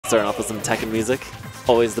Starting off with some Tekken music.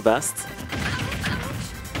 Always the best.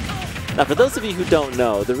 Now, for those of you who don't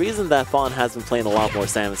know, the reason that Fawn has been playing a lot more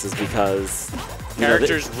Samus is because...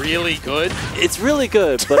 Character's really good. It's really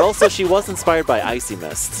good, but also she was inspired by Icy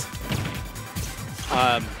Mist.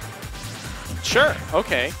 Sure,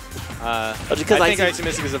 okay. I think Icy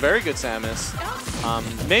Mystic is a very good Samus.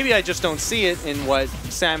 Maybe I just don't see it in what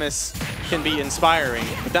Samus can be inspiring,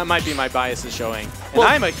 but that might be my biases showing. And well,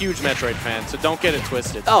 I'm a huge Metroid fan, so don't get it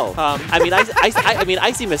twisted. Oh, I mean,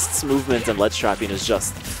 Icy Mist's movement and ledge trapping is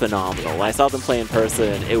just phenomenal. When I saw them play in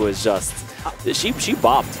person, it was just she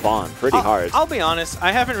bopped Fawn pretty hard. I'll be honest,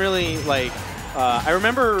 I haven't really like. I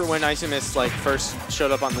remember when Icy Mist like first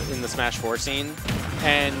showed up on in the Smash 4 scene,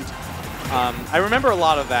 and I remember a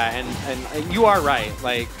lot of that, and you are right.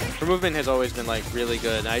 Like, her movement has always been like really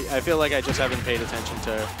good. I feel like I just haven't paid attention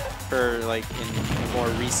to her like in a more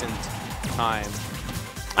recent time.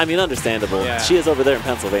 I mean, understandable. Yeah. She is over there in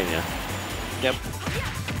Pennsylvania. Yep.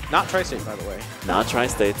 Not Tri-State, by the way. Not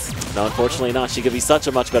Tri-States. No, unfortunately not. She could be such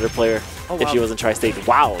a much better player if she wasn't Tri-State.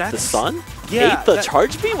 Wow, the Sun? Yeah. Ate the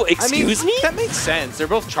charge beam? Excuse me? That makes sense. They're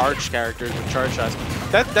both charged characters with charge shots.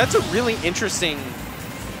 That's a really interesting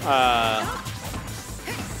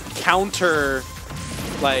counter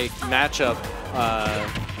like matchup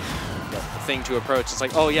thing to approach. It's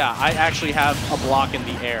like, oh yeah, I actually have a block in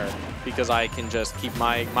the air because I can just keep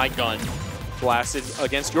my gun blasted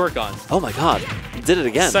against your gun. Oh my god, you did it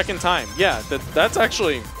again. Second time. Yeah, that's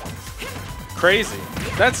actually crazy.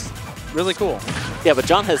 That's really cool. Yeah, but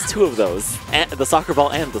John has two of those, the soccer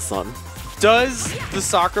ball and the sun. Does the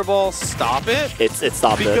soccer ball stop it? It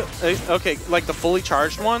stopped it. Okay, like the fully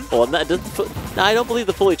charged one? Well, I don't believe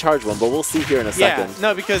the fully charged one, but we'll see here in a second. Yeah,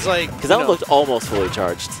 no, because like... Because that one looked almost fully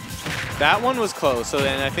charged. That one was close, so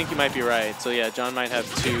then I think you might be right. So yeah, John might have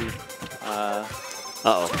two...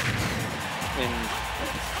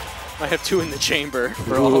 might have two in the chamber,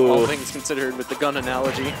 for all things considered with the gun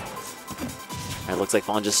analogy. It looks like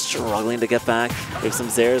Fawn just struggling to get back. We have some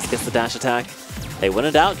Zeros, gets the dash attack. They win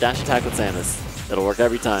it out, dash attack with Samus. It'll work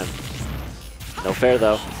every time. No fair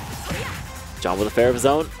though. John with a fair of his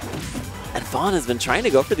own. And Fawn has been trying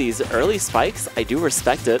to go for these early spikes. I do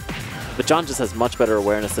respect it. But John just has much better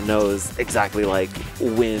awareness and knows exactly like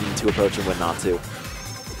when to approach and when not to.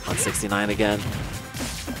 On 69 again.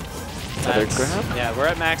 Another grab? Yeah, we're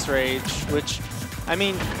at max rage, which, I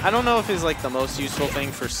mean, I don't know if is like the most useful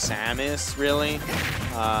thing for Samus, really.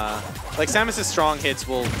 Like Samus's strong hits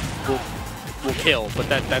will kill, but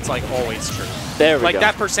that's like always true. There we go. Like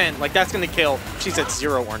that percent, like that's gonna kill. She's at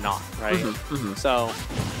 0 or not, right? So,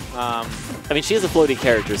 I mean, she is a floating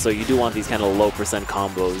character, so you do want these kind of low percent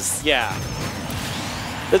combos. Yeah.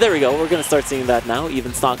 But there we go. We're gonna start seeing that now.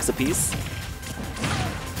 Even stocks apiece.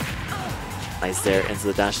 Nice there into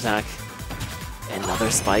the dash attack.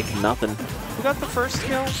 Another spike, nothing. Who got the first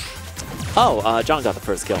kill? Oh, John got the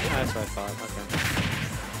first kill. That's what I thought. Okay.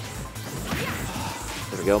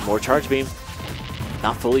 There we go, more charge beam.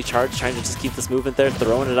 Not fully charged, trying to just keep this movement there,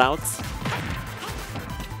 throwing it out.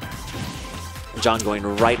 John going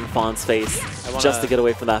right in Fawn's face just to get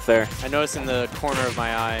away from that fair. I noticed in the corner of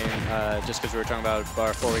my eye, just because we were talking about it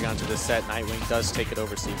before we got into this set, Nightwing does take it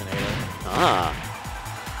over Steven Ada. Ah.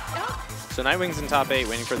 So Nightwing's in top 8,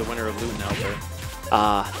 waiting for the winner of Loot and Elper.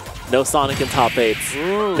 No Sonic in top 8.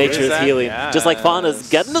 Nature is healing. Yes. Just like Fauna's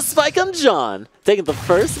getting the spike on John, taking the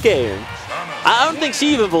first game. I don't think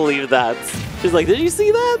she even believed that. She's like, did you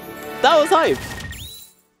see that? That was hype.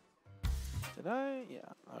 Did I?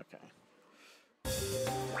 Yeah, okay.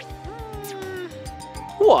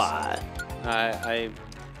 What? I'm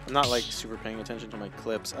not like super paying attention to my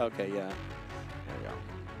clips. Okay, yeah. There we go.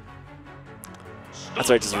 That's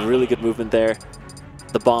right, just really good movement there.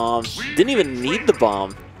 The bomb. Didn't even need the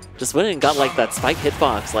bomb. Just went in and got like that spike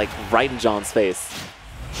hitbox like right in John's face.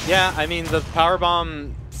 Yeah, I mean the power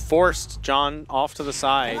bomb forced John off to the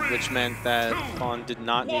side, which meant that Fawn did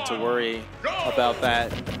not need to worry about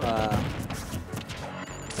that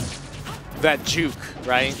that juke,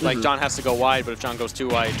 right? Like John has to go wide, but if John goes too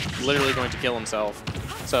wide, literally going to kill himself.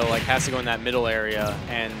 So like has to go in that middle area,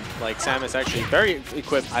 and like Samus actually very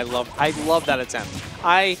equipped. I love that attempt.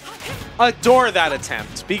 I adore that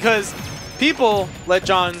attempt because people let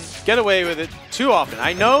John get away with it too often.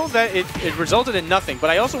 I know that it resulted in nothing, but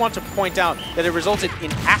I also want to point out that it resulted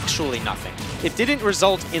in actually nothing. It didn't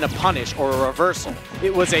result in a punish or a reversal.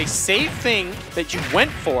 It was a safe thing that you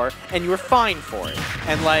went for, and you were fine for it.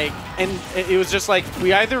 And like, and it was just like,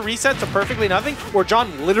 we either reset to perfectly nothing, or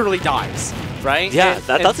John literally dies, right? Yeah,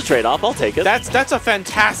 that's a trade-off. I'll take it. That's a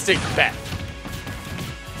fantastic bet.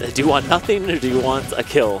 Do you want nothing, or do you want a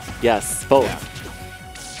kill? Yes, both.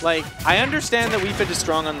 like, I understand that Wii Fit is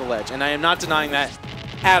strong on the ledge, and I am not denying that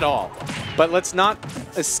at all. But let's not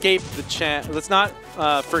escape the let's not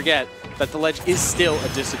forget that the ledge is still a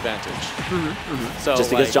disadvantage. So just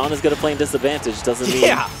because John is good at playing disadvantage doesn't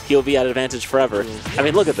mean he'll be at advantage forever. I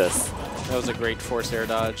mean, look at this. That was a great forced air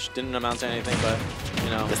dodge. Didn't amount to anything, but,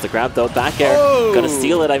 you know. Just the grab, though. Back air. Oh, gonna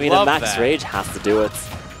steal it. I mean, a Max that. Rage has to do it.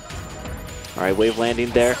 All right, wave landing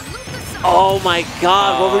there. Oh, my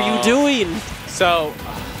God. What were you doing? So,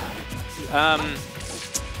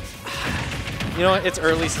 you know what? It's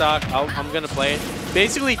early stock. I'm going to play it.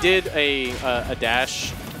 Basically did a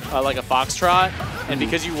dash, like a foxtrot, and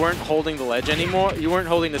because you weren't holding the ledge anymore, you weren't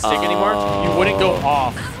holding the stick anymore, you wouldn't go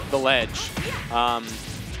off the ledge,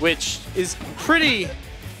 which is pretty,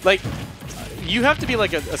 like, you have to be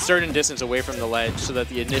like a certain distance away from the ledge so that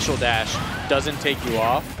the initial dash doesn't take you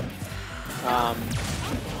off.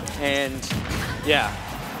 And yeah.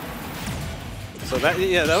 So that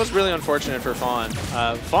was really unfortunate for Fawn.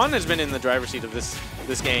 Fawn has been in the driver's seat of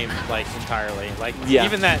this game like entirely. Like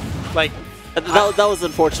even that like that was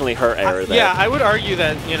unfortunately her error there. Yeah, I would argue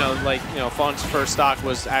that Fawn's first stock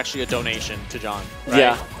was actually a donation to John. Right?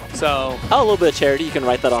 Yeah. So a little bit of charity. You can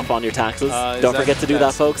write that off on your taxes. Don't forget to do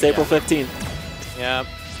that, folks. April 15th. Yeah.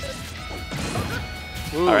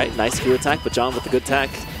 All right, nice screw attack, but John with the good tech.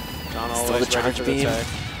 John Still always the charge beam.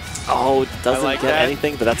 Oh, doesn't get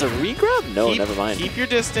anything, but that's a regrab? No, never mind. Keep your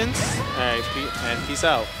distance, and peace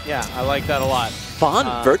out. Yeah, I like that a lot.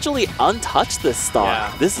 Fawn virtually untouched this stock.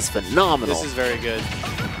 Yeah. This is phenomenal. This is very good.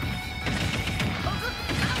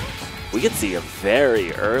 We could see a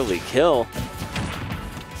very early kill.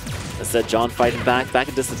 I said John fighting back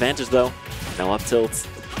at disadvantage though. Now up tilt.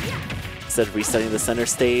 Instead resetting the center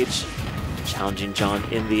stage. Challenging John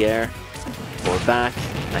in the air. Forward back.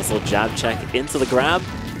 Nice little jab check into the grab.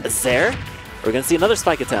 There. We're going to see another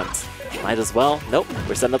spike attempt. Might as well. Nope.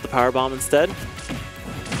 We're setting up the power bomb instead.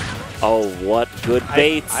 Oh, what good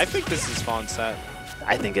bait. I think this is Fawn's set.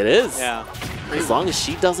 I think it is. Yeah. As long as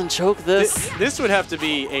she doesn't choke this. This would have to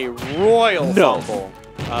be a royal fumble.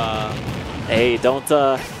 Hey, don't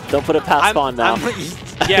put it past Fawn now.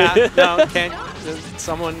 Yeah, no, can't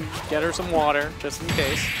someone get her some water just in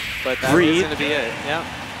case. But that is going to be it. Yeah.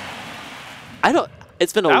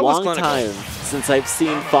 It's been a long time since I've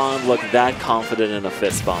seen Fawn look that confident in a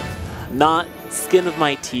fist bump. Not skin of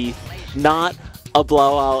my teeth, not a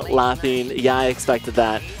blowout laughing, yeah, I expected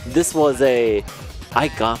that. This was I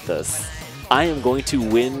got this. I am going to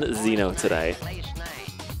win Xeno today.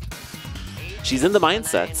 She's in the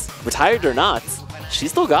mindsets. Retired or not, she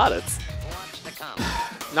still got it.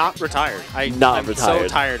 Not retired. I'm retired. So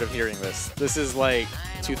tired of hearing this. This is like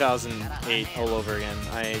 2008 all over again.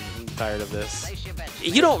 I'm tired of this.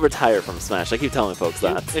 You don't retire from Smash. I keep telling folks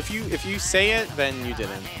that. If you say it, then you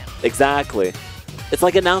didn't. Exactly. It's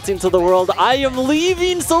like announcing to the world, I am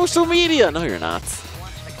leaving social media. No, you're not.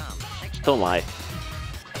 Don't lie.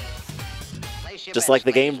 Just like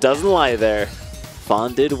the game doesn't lie there.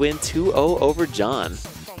 Fawn did win 2-0 over John.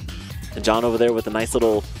 And John over there with a nice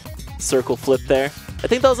little circle flip there. I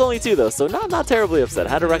think that was only 2 though, so not terribly upset.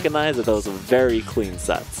 Had to recognize that those were very clean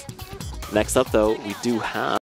sets. Next up though, we do have